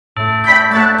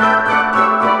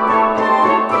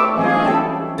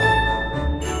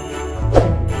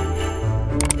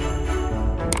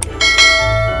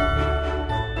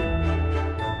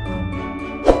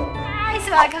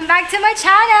to my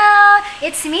channel!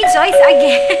 It's me, Joyce,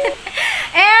 again.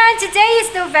 And today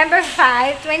is November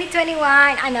 5, 2021.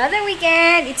 Another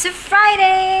weekend. It's a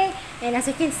Friday. And as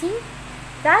you can see,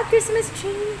 that Christmas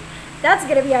tree, that's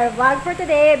gonna be our vlog for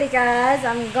today because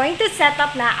I'm going to set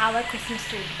up na our Christmas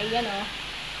tree. Ayan o.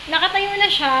 Nakatayo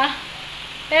na siya.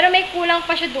 Pero may kulang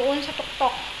pa siya doon sa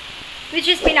tuktok.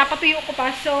 Which is pinapatuyo ko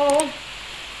pa. So,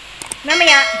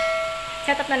 mamaya,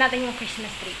 set up na natin yung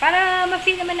Christmas tree. Para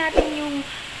ma-feel naman natin yung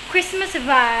Christmas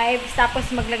vibes.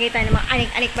 Tapos maglagay tayo ng mga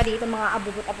anik-anik pa dito. Mga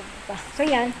abubot-abubot pa. So,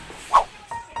 yan.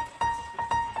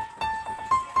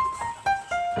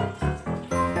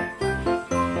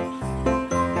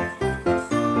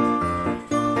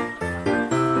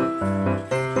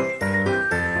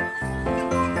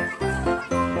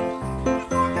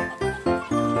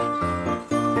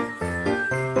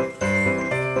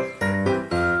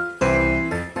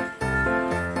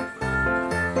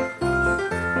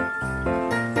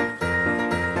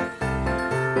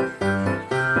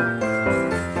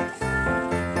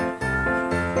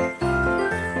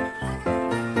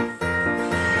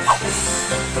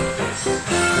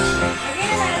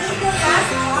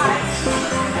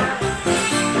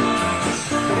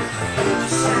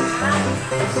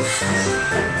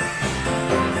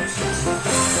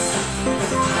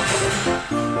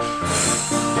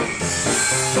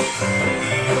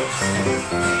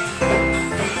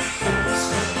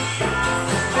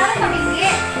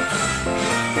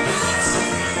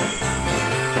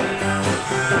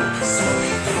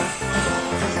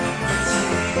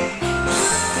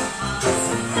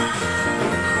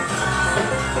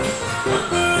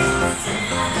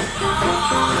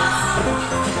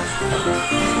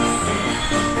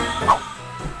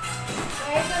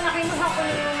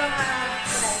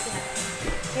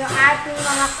 Yung ating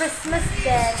mga Christmas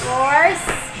decors.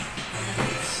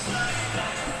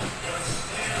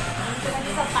 Dito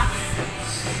na sa box.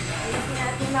 Ayusin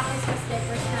natin yung mga Christmas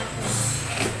decors natin.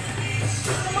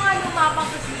 Ito mga lumapang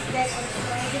Christmas decors. So,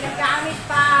 hindi nagkamit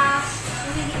pa.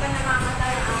 Hindi pa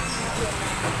namamatay ang aking nakita.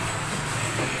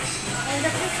 And the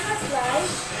Christmas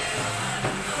lights,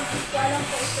 hindi ko alam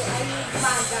po ito ay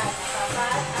magal.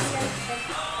 Dapat ang nag-expect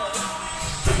ko.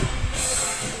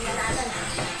 Tingnan natin ha.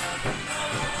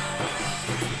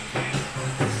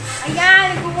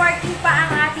 Ayan, nag-working pa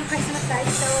ang ating Christmas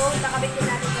lights. So, nakabit din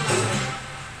natin ito.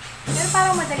 Pero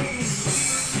parang madali din.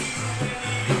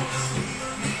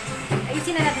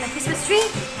 Ayusin na natin ang Christmas tree.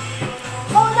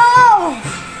 Oh no!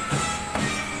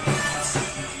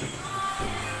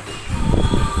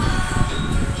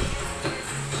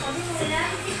 Sabi muna,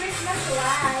 hindi Christmas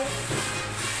lights.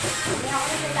 Hindi ako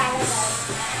na naglalagay.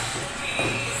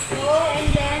 So, and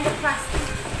then the plastic.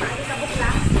 Pwede ka po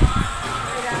plastic.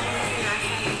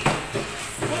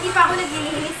 Hindi pa ako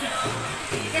naglilinis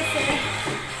kasi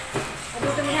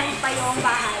nadudumihan pa yung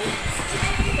bahay.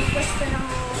 Ito pwesto ng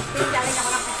pinaglalagay ako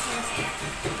ng Christmas.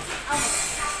 Oh my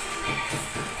God.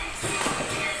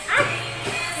 Ah!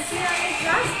 Kasi na yung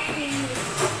plastic.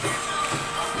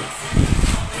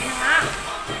 Ayan na nga.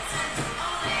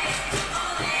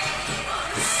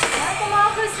 Ito mga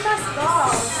Christmas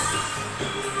dolls.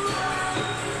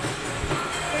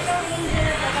 Ito ang angel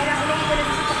na ito. Kaya ako lang ito na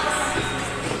dito sa Christmas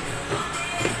tree.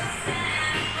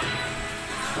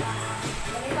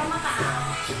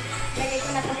 Lagay ko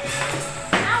na ito.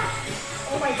 Ow!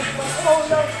 Oh my God! Oh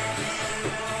no!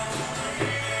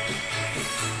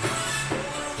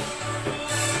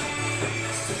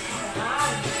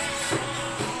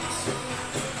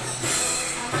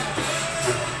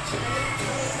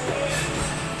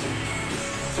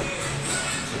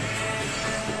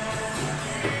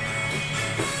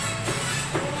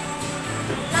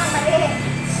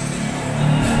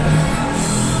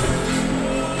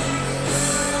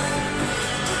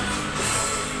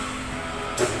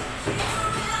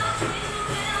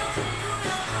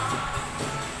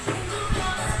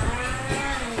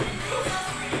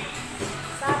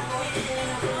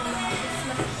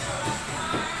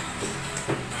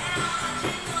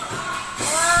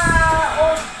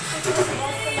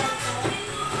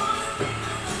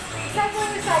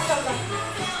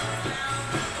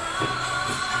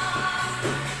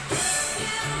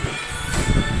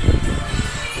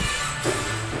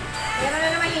 Meron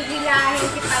na naman yung hilahin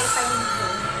si Pai dito.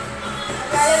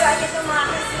 Maglalaroan niya itong mga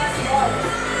Christmas balls.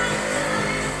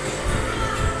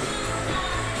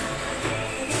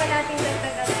 Hindi pa natin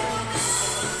dagdagan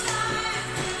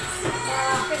ito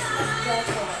mga Christmas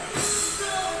decor.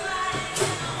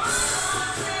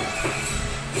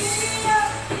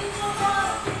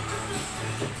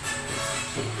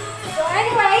 So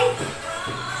anyway,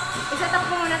 isa-tap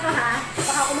ko muna to ha.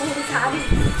 Baka ako mahuli sa amin.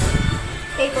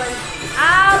 Table.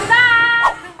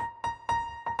 Bye!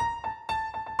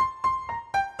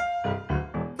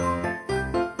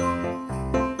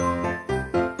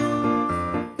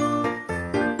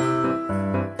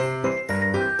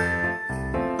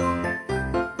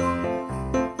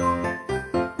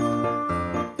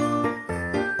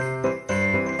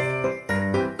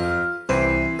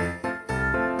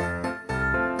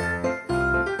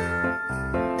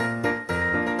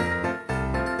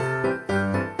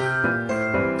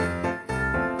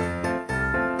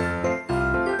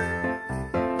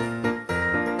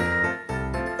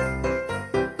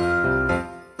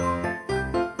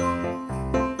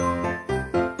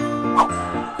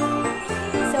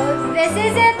 This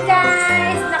is it,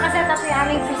 guys! Nakaset up yung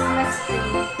aming Christmas tree.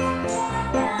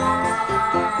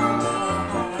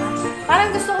 Parang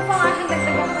gusto ko pa nga siyang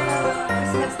dagdagan ko ng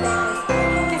Christmas decors.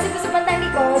 Kasi gusto pa tali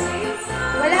ko,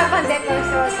 wala pang decors,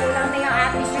 so kulang na yung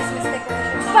ating Christmas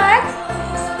decoration. But,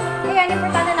 ayan,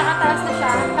 importante nakataas na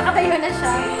siya, nakatayo na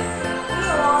siya.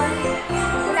 Yun.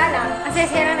 Wala lang, ang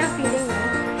sesera ng feeling mo.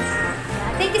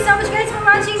 Thank you so much guys for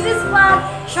watching this vlog.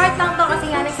 Short lang to kasi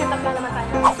nga nag-set up lang naman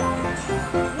tayo.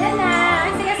 Yan na,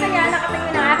 ang saya-saya, nakatayo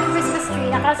na ating Christmas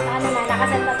tree, nakaset up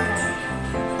na.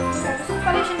 Gusto ko pa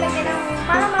rin siyang lagyan ng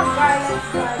para mag-garlands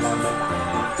pa.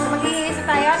 So mag-iinis na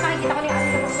tayo at nakikita ko na yung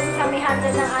ano sa may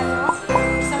handle ng ano,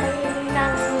 sa may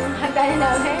ng hagdanan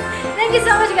namin. Thank you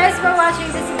so much guys for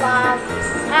watching this vlog.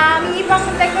 May ibang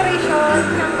decoration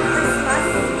ng Christmas.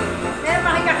 Meron pa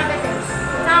kayo kakabit eh.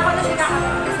 Saka ko na siya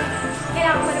kakabit kasi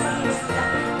kailangan ko na mag-inis nila.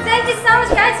 Thank you so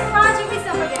much guys for watching. Please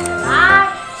don't forget to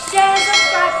like, share,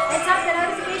 subscribe, and tap the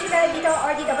notification bell dito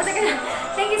or dito. Basta ka na.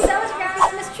 Thank you so much guys.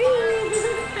 Christmas tree!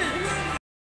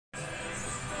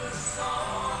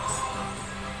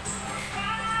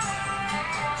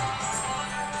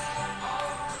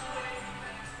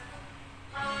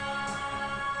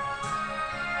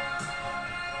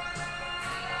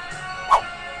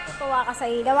 Tutuwa ka sa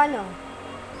ilaw, ano?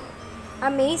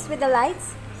 Amazed with the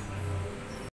lights?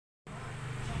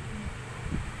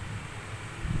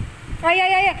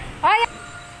 Ay!